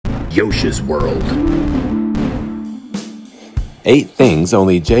Yosh's world. 8 things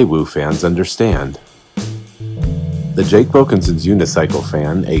only JWU fans understand. The Jake Wilkinson's unicycle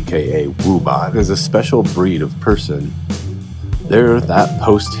fan, aka Woobot, is a special breed of person. They're that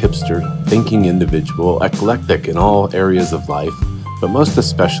post-hipster, thinking individual, eclectic in all areas of life, but most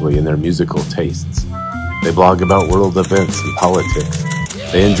especially in their musical tastes. They blog about world events and politics.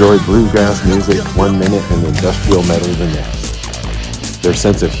 They enjoy bluegrass music one minute and industrial metal the next. Their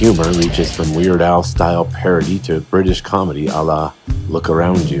sense of humor reaches from Weird Al-style parody to British comedy a la Look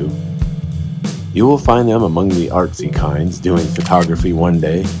Around You. You will find them among the artsy kinds, doing photography one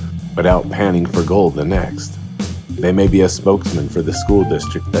day, but out panning for gold the next. They may be a spokesman for the school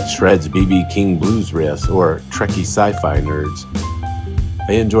district that shreds B.B. King blues riffs or Trekkie sci-fi nerds.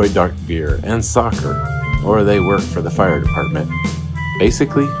 They enjoy dark beer and soccer, or they work for the fire department.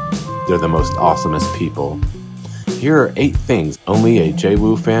 Basically, they're the most awesomest people. Here are 8 things only a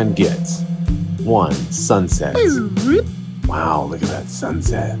JWU fan gets. 1. Sunsets. Wow, look at that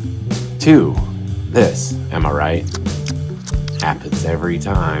sunset. 2. This, am I right? Happens every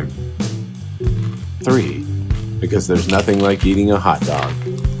time. 3. Because there's nothing like eating a hot dog.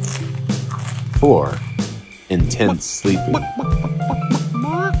 4. Intense sleeping.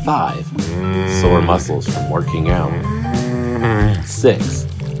 5. Sore muscles from working out. 6.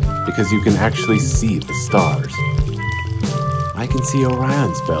 Because you can actually see the stars. I can see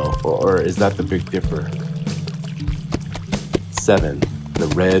Orion's belt, or is that the Big Dipper? 7. The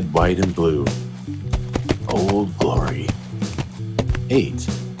red, white, and blue. Old glory. 8.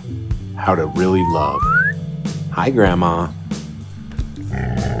 How to really love. Hi, Grandma.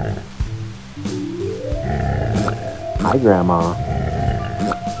 Hi, Grandma.